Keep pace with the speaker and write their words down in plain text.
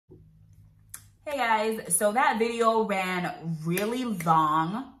Hey guys, so that video ran really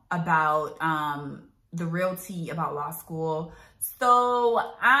long about the real tea about law school. So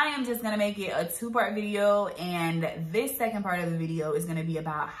I am just gonna make it a two-part video, and this second part of the video is gonna be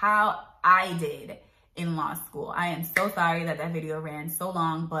about how I did in law school. I am so sorry that that video ran so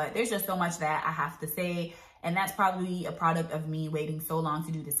long, but there's just so much that I have to say, and that's probably a product of me waiting so long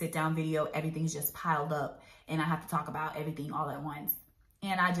to do the sit-down video. Everything's just piled up and I have to talk about everything all at once.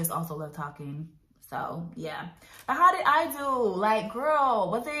 And I just also love talking. So yeah. But how did I do? Like,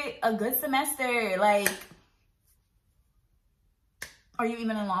 girl, was it a good semester? Like, are you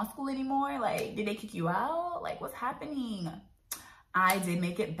even in law school anymore? Like, did they kick you out? Like, what's happening? I did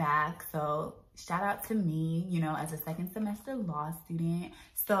make it back. So shout out to me, you know, as a second semester law student.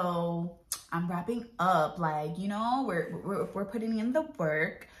 So I'm wrapping up, like, you know, we're putting in the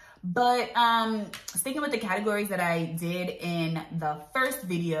work. But sticking with the categories that I did in the first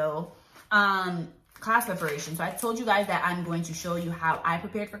video, class preparation. So I told you guys that I'm going to show you how I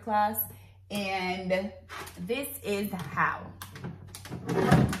prepared for class, and this is how.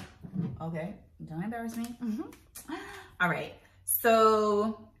 Okay, don't embarrass me. All right,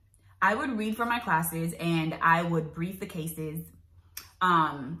 so I would read for my classes and I would brief the cases.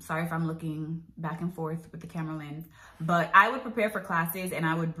 Sorry if I'm looking back and forth with the camera lens, but I would prepare for classes and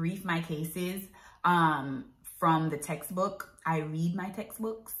I would brief my cases from the textbook. I read my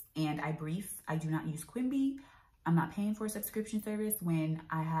textbooks and I brief. I do not use Quibi. I'm not paying for a subscription service when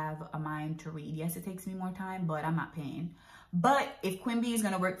I have a mind to read. Yes, it takes me more time, but I'm not paying. But if Quibi is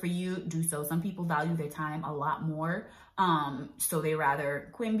gonna work for you, do so. Some people value their time a lot more. So they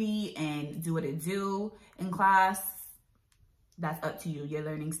rather Quibi and do what it do in class. That's up to you, your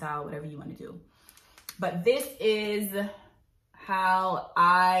learning style, whatever you want to do. But this is how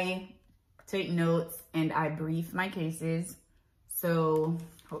I take notes and I brief my cases. So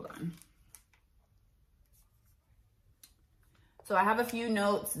hold on. So I have a few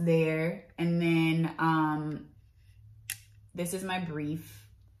notes there, and then this is my brief.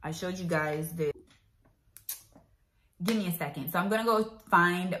 I showed you guys this. Give me a second. So I'm gonna go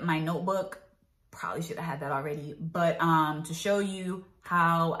find my notebook. Probably should have had that already, but to show you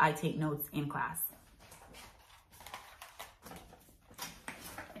how I take notes in class.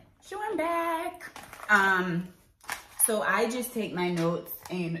 So I'm back. So I just take my notes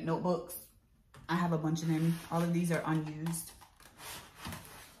in notebooks. I have a bunch of them. All of these are unused,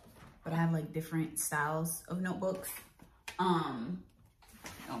 but I have like different styles of notebooks. Oh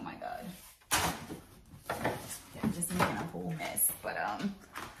my God. Yeah, I'm just making a whole mess, but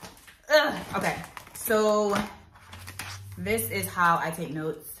okay, so this is how I take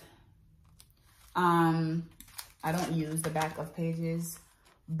notes. I don't use the back of pages,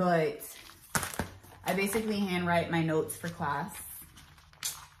 but I basically handwrite my notes for class.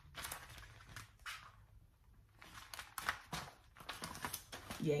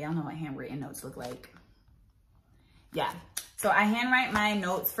 Yeah, y'all know what handwritten notes look like. Yeah, so I handwrite my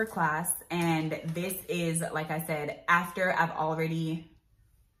notes for class, and this is, like I said, after I've already...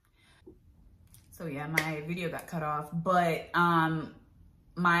 So yeah, my video got cut off, but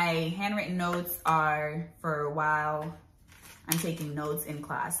my handwritten notes are for while I'm taking notes in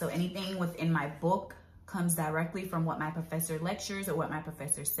class. So anything within my book comes directly from what my professor lectures or what my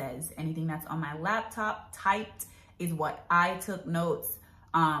professor says. Anything that's on my laptop typed is what I took notes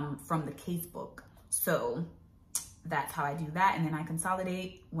from the case book. So that's how I do that. And then I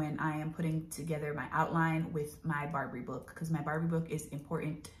consolidate when I am putting together my outline with my Barbary book, because my Barbary book is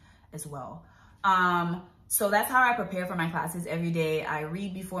important as well. So that's how I prepare for my classes every day. I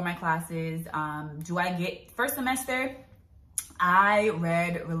read before my classes. First semester, I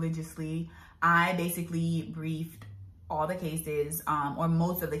read religiously. I basically briefed all the cases, or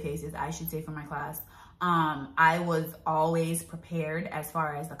most of the cases, I should say, for my class. I was always prepared as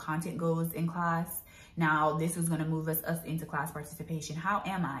far as the content goes in class. Now, this is gonna move us into class participation. How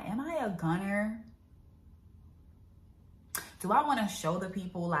am I? Am I a gunner? Do I want to show the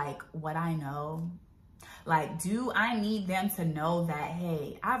people like what I know? Like, do I need them to know that,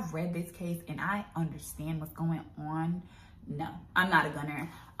 hey, I've read this case and I understand what's going on? No, I'm not a gunner.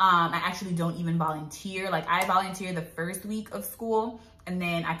 I actually don't even volunteer. Like, I volunteer the first week of school and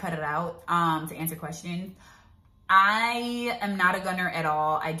then I cut it out to answer questions. I am not a gunner at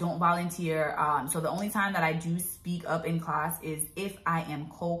all. I don't volunteer. So the only time that I do speak up in class is if I am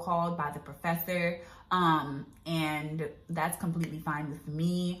cold called by the professor. And that's completely fine with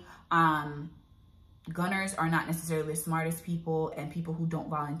me. Gunners are not necessarily the smartest people, and people who don't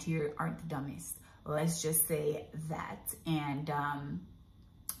volunteer aren't the dumbest. Let's just say that. And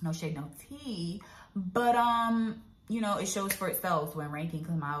no shade, no tea, but you know, it shows for itself when ranking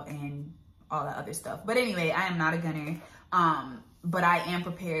come out and all that other stuff. But anyway, I am not a gunner. But I am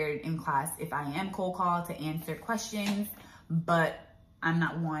prepared in class if I am cold called to answer questions, but I'm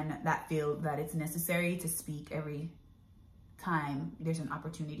not one that feels that it's necessary to speak every time there's an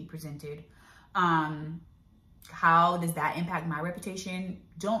opportunity presented. How does that impact my reputation?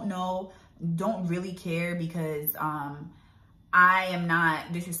 Don't know, don't really care, because I am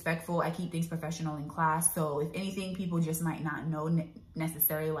not disrespectful. I keep things professional in class. So if anything, people just might not know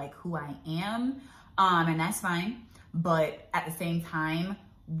necessarily like who I am, and that's fine. But at the same time,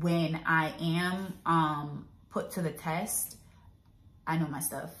 when I am put to the test, I know my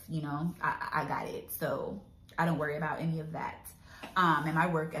stuff, you know, I got it. So I don't worry about any of that. And my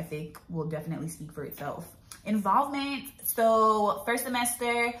work ethic will definitely speak for itself. Involvement. So first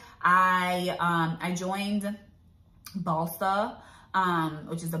semester, I joined BALSA,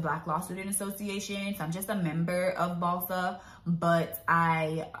 which is the Black Law Student Association. So I'm just a member of BALSA, but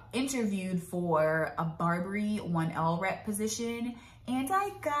I interviewed for a Barbary 1L rep position and I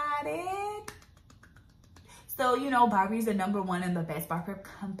got it. So, you know, Barbary is the #1 and the best barber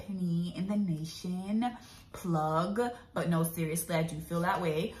company in the nation. Plug. But no, seriously, I do feel that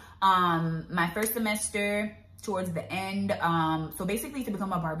way. My first semester, towards the end, so basically to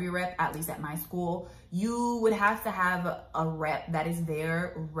become a Barbary rep, at least at my school, you would have to have a rep that is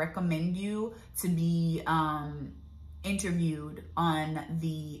there recommend you to be interviewed on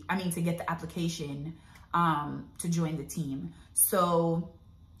the, to get the application to join the team. So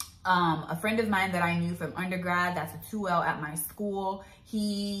a friend of mine that I knew from undergrad, that's a 2L at my school,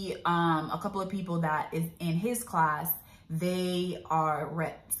 he, a couple of people that is in his class, they are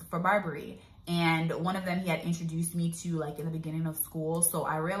reps for Barbary. And one of them he had introduced me to like in the beginning of school. So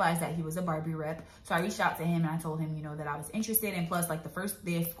I realized that he was a Barbary rep. So I reached out to him and I told him, you know, that I was interested. And plus like the first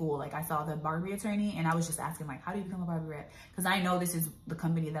day of school, like I saw the Barbary attorney and I was just asking like, how do you become a Barbary rep? Because I know this is the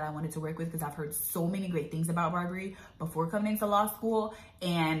company that I wanted to work with because I've heard so many great things about Barbary before coming into law school.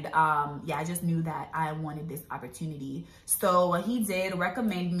 And yeah, I just knew that I wanted this opportunity. So he did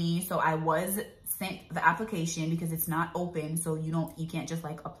recommend me. So I was sent the application because it's not open, so you can't just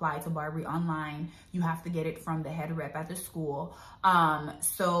like apply to Barbary online. You have to get it from the head rep at the school.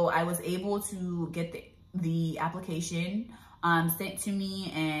 So I was able to get the application sent to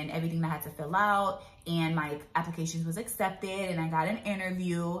me and everything that I had to fill out, and my application was accepted and I got an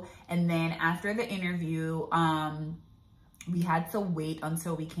interview. And then after the interview, we had to wait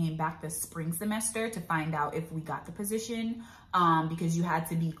until we came back the spring semester to find out if we got the position, because you had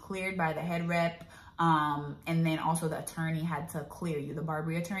to be cleared by the head rep, and then also the attorney had to clear you. The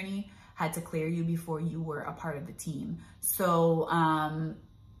Barbary attorney had to clear you before you were a part of the team. So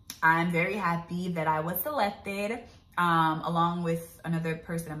I'm very happy that I was selected, along with another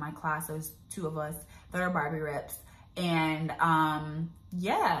person in my class. There's 2 of us that are Barbary reps. And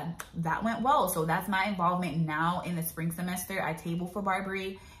yeah, that went well. So that's my involvement now in the spring semester. I table for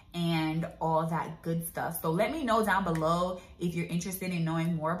Barbary and all that good stuff. So let me know down below if you're interested in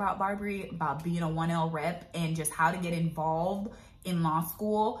knowing more about Barbary, about being a 1L rep, and just how to get involved in law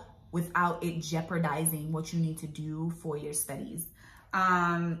school without it jeopardizing what you need to do for your studies.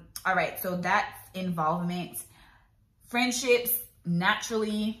 All right, so that's involvement. Friendships.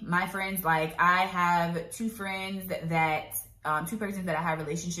 Naturally, my friends, like I have 2 friends that 2 persons that I had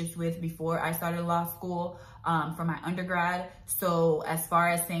relationships with before I started law school, for my undergrad. So as far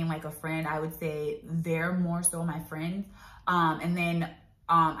as saying like a friend, I would say they're more so my friends. And then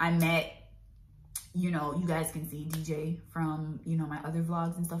I met, you know, you guys can see DJ from, you know, my other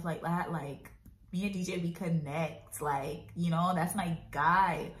vlogs and stuff like that. Like me and DJ, we connect, like, you know, that's my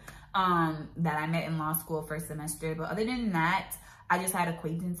guy that I met in law school first semester. But other than that, I just had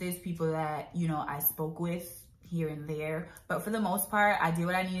acquaintances, people that, you know, I spoke with here and there. But for the most part, I did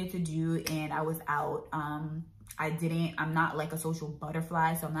what I needed to do and I was out. I'm not like a social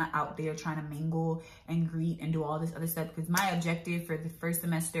butterfly, so I'm not out there trying to mingle and greet and do all this other stuff, because my objective for the first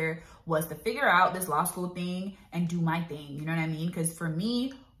semester was to figure out this law school thing and do my thing. You know what I mean? Because for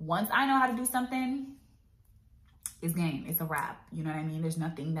me, once I know how to do something, it's game. It's a wrap. You know what I mean? There's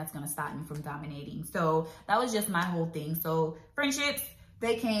nothing that's going to stop me from dominating. So that was just my whole thing. So friendships,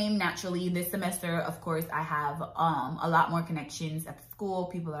 they came naturally. This semester, of course, I have a lot more connections at the school,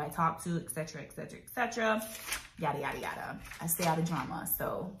 people that I talk to, etc., etc., etc., yada, yada, yada. I stay out of drama.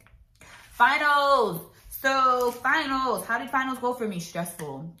 So finals. So finals. How did finals go for me?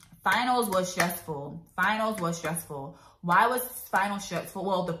 Stressful. Finals was stressful. Finals was stressful. Why was finals stressful?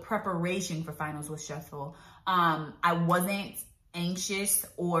 Well, the preparation for finals was stressful. I wasn't anxious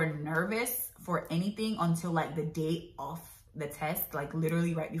or nervous for anything until like the day of the test, like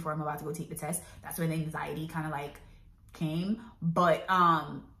literally right before I'm about to go take the test. That's when the anxiety kind of like came. But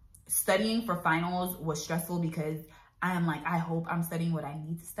studying for finals was stressful because I am like, I hope I'm studying what I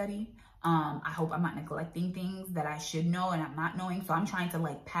need to study. I hope I'm not neglecting things that I should know and I'm not knowing. So I'm trying to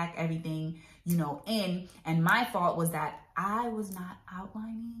like pack everything, you know, in. And my fault was that I was not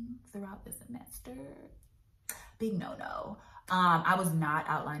outlining throughout the semester. Big no-no. I was not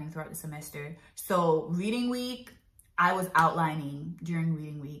outlining throughout the semester. So reading week, I was outlining during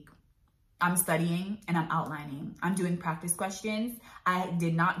reading week. I'm studying and I'm outlining. I'm doing practice questions. I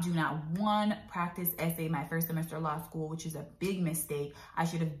did not do not one practice essay my first semester of law school, which is a big mistake. I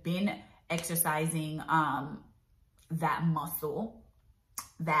should have been exercising that muscle,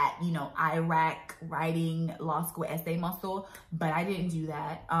 that, you know, IRAC writing law school essay muscle, but I didn't do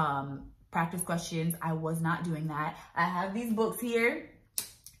that. Practice questions, I was not doing that. I have these books here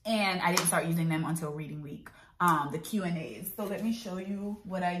and I didn't start using them until reading week, the Q&As. So let me show you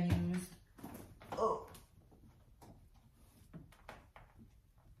what I used. Oh.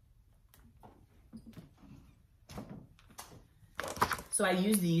 So I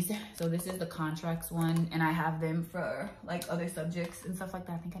use these. So this is the contracts one, and I have them for like other subjects and stuff like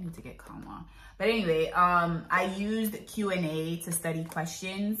that. I think I need to get comma. But anyway, I used Q&A to study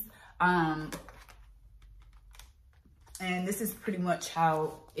questions. And this is pretty much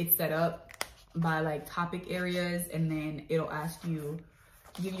how it's set up, by like topic areas, and then it'll ask you,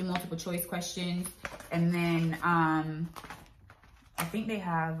 give you multiple choice questions, and then I think they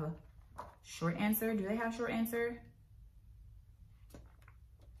have short answer. Do they have short answer?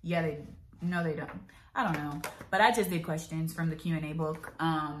 Yeah, no, they don't. I don't know, but I just did questions from the Q&A book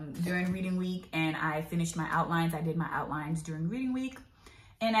during reading week, and I finished my outlines. I did my outlines during reading week,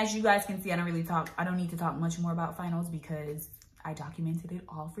 and as you guys can see, I don't need to talk much more about finals because I documented it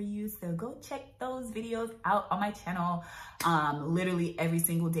all for you. So go check those videos out on my channel. Literally every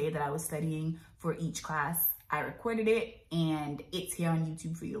single day that I was studying for each class, I recorded it and it's here on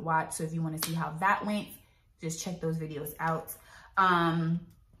YouTube for you to watch. So if you want to see how that went, just check those videos out.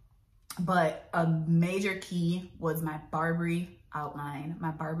 But a major key was my Barbary outline.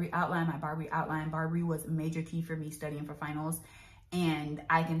 Barbary was a major key for me studying for finals. And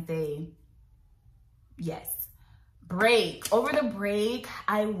I can say, yes. Over the break,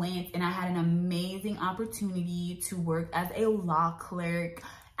 I went and I had an amazing opportunity to work as a law clerk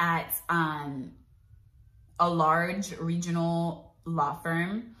at a large regional law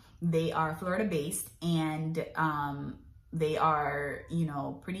firm. They are Florida based, and they are, you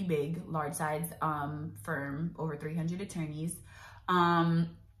know, pretty big, large size firm, over 300 attorneys.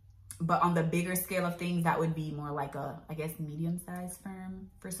 But on the bigger scale of things, that would be more like a, I guess, medium-sized firm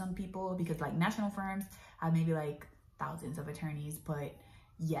for some people, because like national firms have maybe like thousands of attorneys. But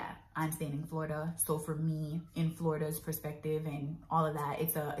yeah, I'm staying in Florida. So for me, in Florida's perspective and all of that,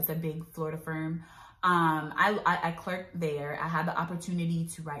 it's a big Florida firm. I clerked there. I had the opportunity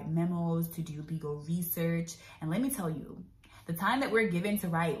to write memos, to do legal research. And let me tell you, the time that we're given to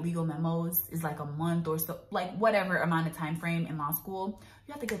write legal memos is like a month or so, like whatever amount of time frame in law school.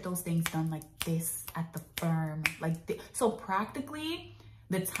 You have to get those things done like this at the firm. So practically,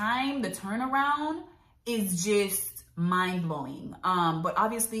 the turnaround is just mind-blowing. But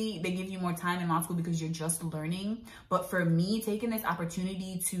obviously they give you more time in law school because you're just learning. But for me, taking this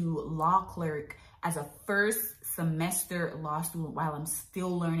opportunity to law clerk as a first semester law student, while I'm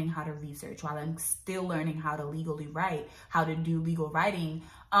still learning how to research, while I'm still learning how to legally write, how to do legal writing,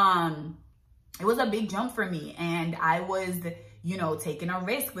 it was a big jump for me. And I was, you know, taking a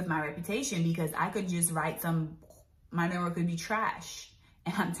risk with my reputation, because I could just write my memo could be trash,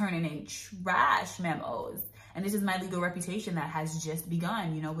 and I'm turning in trash memos. And this is my legal reputation that has just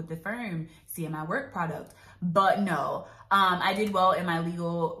begun, you know, with the firm, seeing my work product. But no, I did well in my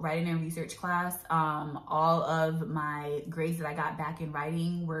legal writing and research class. All of my grades that I got back in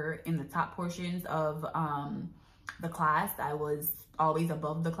writing were in the top portions of the class. I was always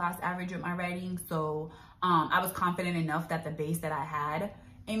above the class average with my writing. So I was confident enough that the base that I had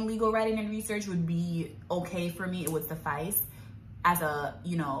in legal writing and research would be okay for me. It would suffice as a,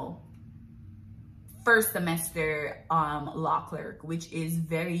 you know, first semester law clerk, which is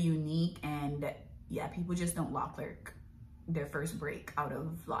very unique. And yeah, people just don't law clerk their first break out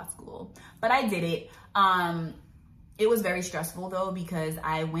of law school. But I did it. It was very stressful though, because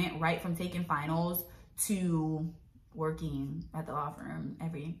I went right from taking finals to working at the law firm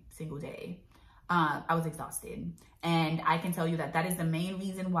every single day. I was exhausted. And I can tell you that that is the main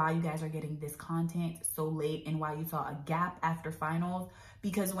reason why you guys are getting this content so late, and why you saw a gap after finals.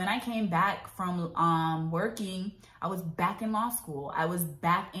 Because when I came back from working, I was back in law school. I was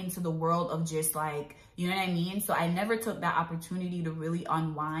back into the world of just like, you know what I mean? So I never took that opportunity to really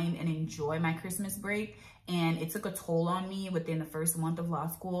unwind and enjoy my Christmas break. and it took a toll on me within the first month of law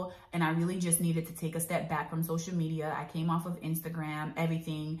school. And I really just needed to take a step back from social media. I came off of Instagram,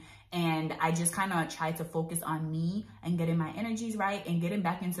 everything. And I just kind of tried to focus on me and getting my energies right and getting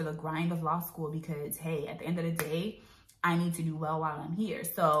back into the grind of law school, because hey, at the end of the day, I need to do well while I'm here.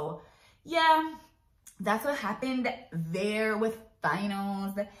 So yeah, that's what happened there with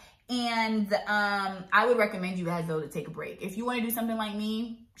finals. And I would recommend you guys though to take a break. If you want to do something like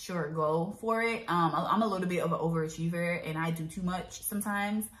me, sure, go for it. I'm a little bit of an overachiever and I do too much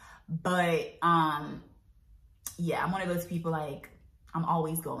sometimes, but yeah, I'm one of those people, like, I'm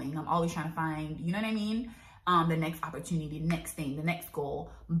always going. I'm always trying to find, you know what I mean? The next opportunity, the next thing, the next goal.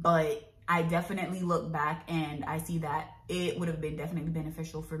 But I definitely look back and I see that it would have been definitely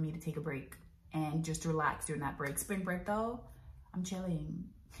beneficial for me to take a break and just relax during that break. Spring break though, I'm chilling.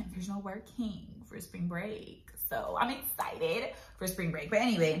 There's no working for spring break. So I'm excited for spring break. But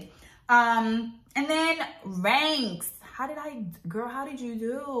anyway, and then ranks. Girl, how did you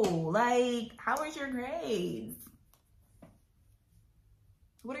do? Like, how was your grades?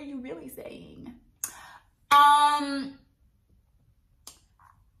 What are you really saying? I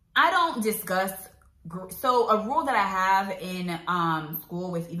don't discuss, so a rule that I have in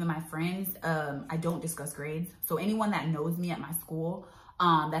school with even my friends, I don't discuss grades. So anyone that knows me at my school,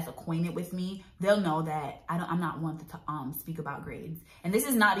 that's acquainted with me, they'll know that I'm not one to speak about grades. And this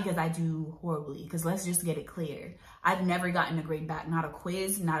is not because I do horribly, because let's just get it clear. I've never gotten a grade back, not a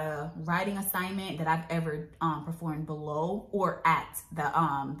quiz, not a writing assignment that I've ever performed below or at the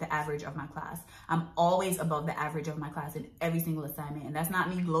average of my class. I'm always above the average of my class in every single assignment. And that's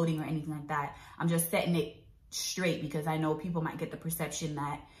not me gloating or anything like that. I'm just setting it straight because I know people might get the perception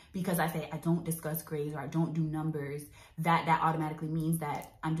that because I say I don't discuss grades or I don't do numbers, that automatically means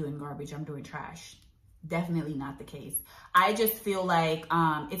that I'm doing garbage, I'm doing trash. Definitely not the case. I just feel like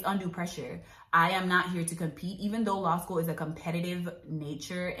it's undue pressure. I am not here to compete, even though law school is a competitive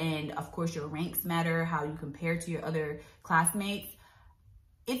nature and of course your ranks matter, how you compare to your other classmates.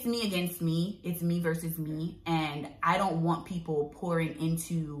 It's me against me, it's me versus me, and I don't want people pouring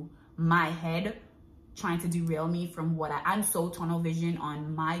into my head trying to derail me from what I'm so tunnel vision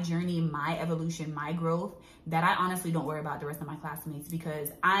on my journey, my evolution, my growth, that I honestly don't worry about the rest of my classmates, because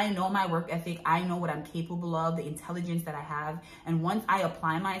I know my work ethic, I know what I'm capable of, the intelligence that I have. And once I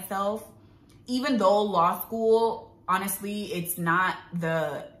apply myself, even though law school, honestly, it's not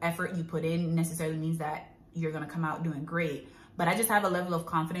the effort you put in necessarily means that you're gonna come out doing great. But I just have a level of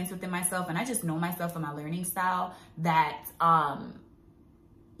confidence within myself, and I just know myself and my learning style that,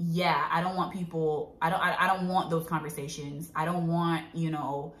 yeah, I don't want people, I don't want those conversations. I don't want, you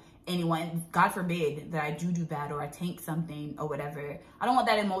know, anyone, God forbid that I do bad or I tank something or whatever. I don't want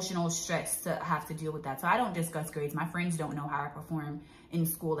that emotional stress to have to deal with that. So I don't discuss grades. My friends don't know how I perform in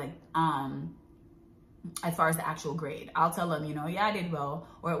school, like, as far as the actual grade. I'll tell them, you know, yeah, I did well,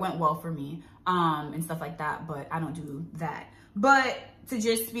 or it went well for me, and stuff like that, but I don't do that. But to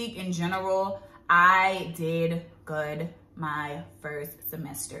just speak in general, I did good my first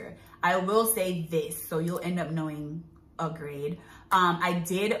semester. I will say this, so you'll end up knowing a grade. I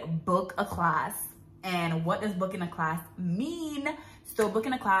did book a class, and what does booking a class mean? So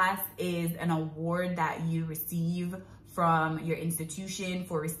booking a class is an award that you receive from your institution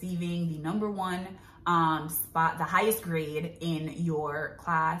for receiving the #1 spot, the highest grade in your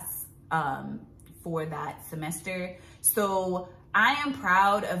class for that semester. So I am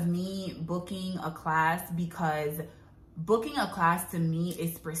proud of me booking a class, because booking a class to me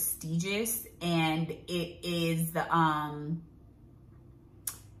is prestigious, and it is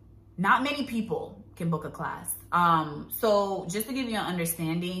not many people can book a class. So just to give you an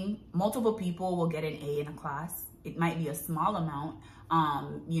understanding, multiple people will get an A in a class. It might be a small amount,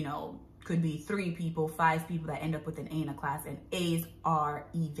 you know, could be 3 people, 5 people that end up with an A in a class, and A's are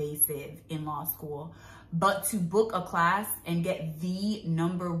evasive in law school. But to book a class and get the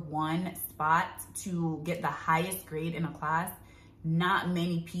 #1 spot, to get the highest grade in a class, not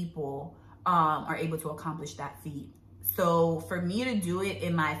many people are able to accomplish that feat. So for me to do it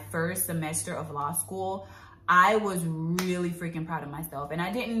in my first semester of law school, I was really freaking proud of myself. And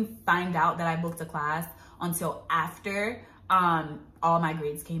I didn't find out that I booked a class until after all my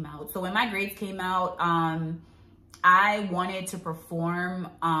grades came out. So when my grades came out, I wanted to perform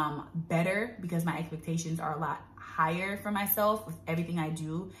better, because my expectations are a lot higher for myself with everything I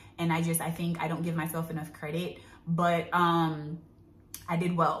do. And I think I don't give myself enough credit, but I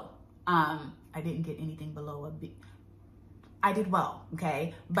did well. I didn't get anything below a B. I did well,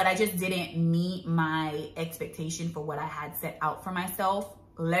 okay? But I just didn't meet my expectation for what I had set out for myself,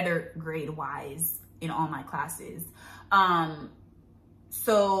 letter grade wise, in all my classes.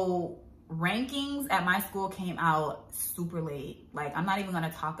 So rankings at my school came out super late. Like, I'm not even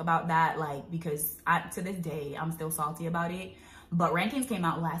gonna talk about that, like, because to this day, I'm still salty about it. But rankings came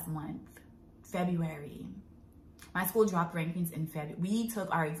out last month, February. My school dropped rankings in February. We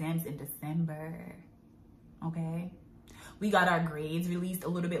took our exams in December, okay? We got our grades released a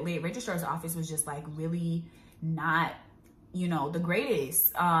little bit late. Registrar's office was just like really not, you know, the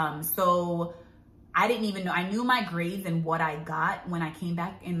greatest. So I didn't even know. I knew my grades and what I got when I came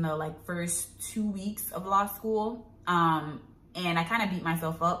back in the like first 2 weeks of law school. And I kind of beat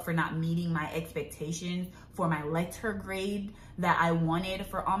myself up for not meeting my expectations for my letter grade that I wanted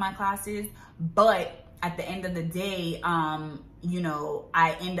for all my classes. But at the end of the day, you know,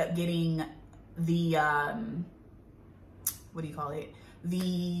 I end up getting the, what do you call it?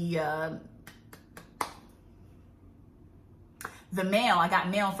 The mail. I got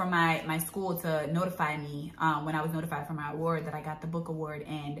mail from my school to notify me when I was notified for my award that I got the book award.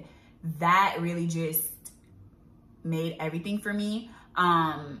 And that really just made everything for me.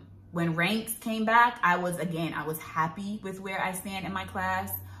 When ranks came back, I was happy with where I stand in my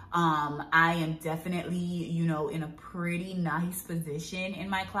class. I am definitely, you know, in a pretty nice position in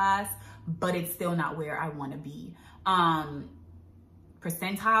my class, but it's still not where I want to be.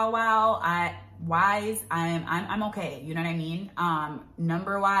 Percentile wise, I'm okay. You know what I mean?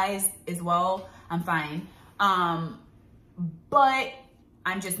 Number wise as well, I'm fine. But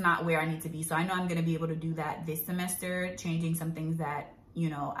I'm just not where I need to be. So I know I'm going to be able to do that this semester, changing some things that, you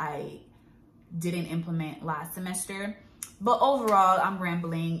know, I didn't implement last semester. But overall, I'm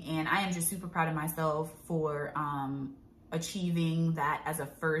rambling, and I am just super proud of myself for achieving that as a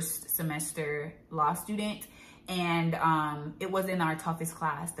first semester law student. And it was in our toughest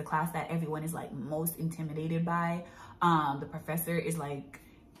class, the class that everyone is like most intimidated by. The professor is like,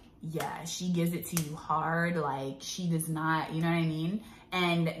 yeah, she gives it to you hard. Like, she does not, you know what I mean?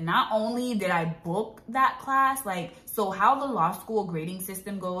 And not only did I book that class, like, so how the law school grading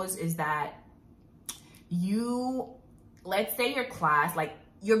system goes is that let's say your class, like,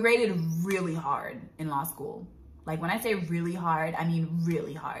 you're graded really hard in law school. Like, when I say really hard, I mean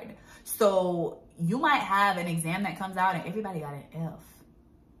really hard. So you might have an exam that comes out and everybody got an F.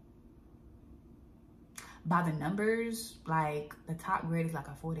 By the numbers, like, the top grade is like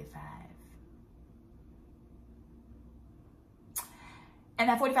a 45. And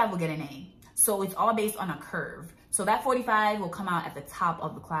that 45 will get an A. So it's all based on a curve. So that 45 will come out at the top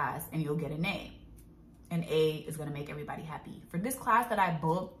of the class and you'll get an A. An A is gonna make everybody happy. For this class that I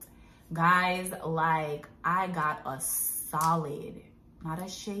booked, guys, like, I got a solid, not a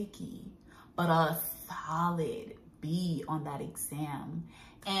shaky, but a solid B on that exam.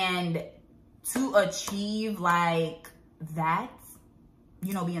 And to achieve like that,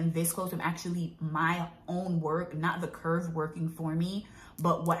 you know, being this close, I'm actually my own work, not the curve working for me,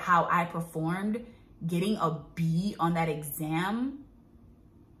 but how I performed, getting a B on that exam,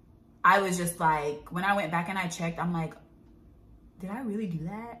 I was just like, when I went back and I checked, I'm like, did I really do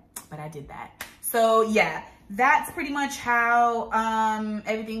that? But I did that. So yeah, that's pretty much how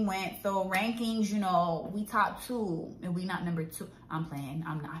everything went. So rankings, you know, we top 2 and we not number 2. I'm playing.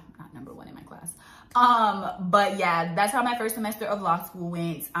 I'm not number 1 in my class. But yeah, that's how my first semester of law school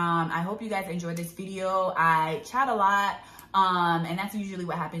went. I hope you guys enjoyed this video. I chat a lot, and that's usually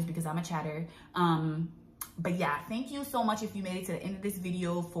what happens because I'm a chatter. But yeah, thank you so much if you made it to the end of this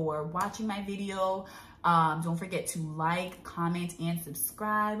video for watching my video. Don't forget to like, comment, and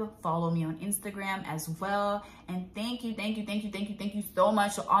subscribe. Follow me on Instagram as well. And thank you so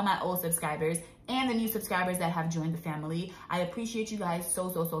much to all my old subscribers and the new subscribers that have joined the family. I appreciate you guys so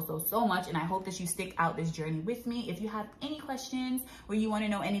much, and I hope that you stick out this journey with me. If you have any questions or you want to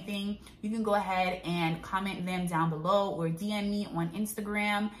know anything, you can go ahead and comment them down below or DM me on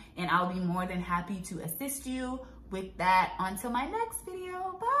Instagram, and I'll be more than happy to assist you with that. Until my next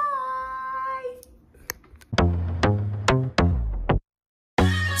video, bye.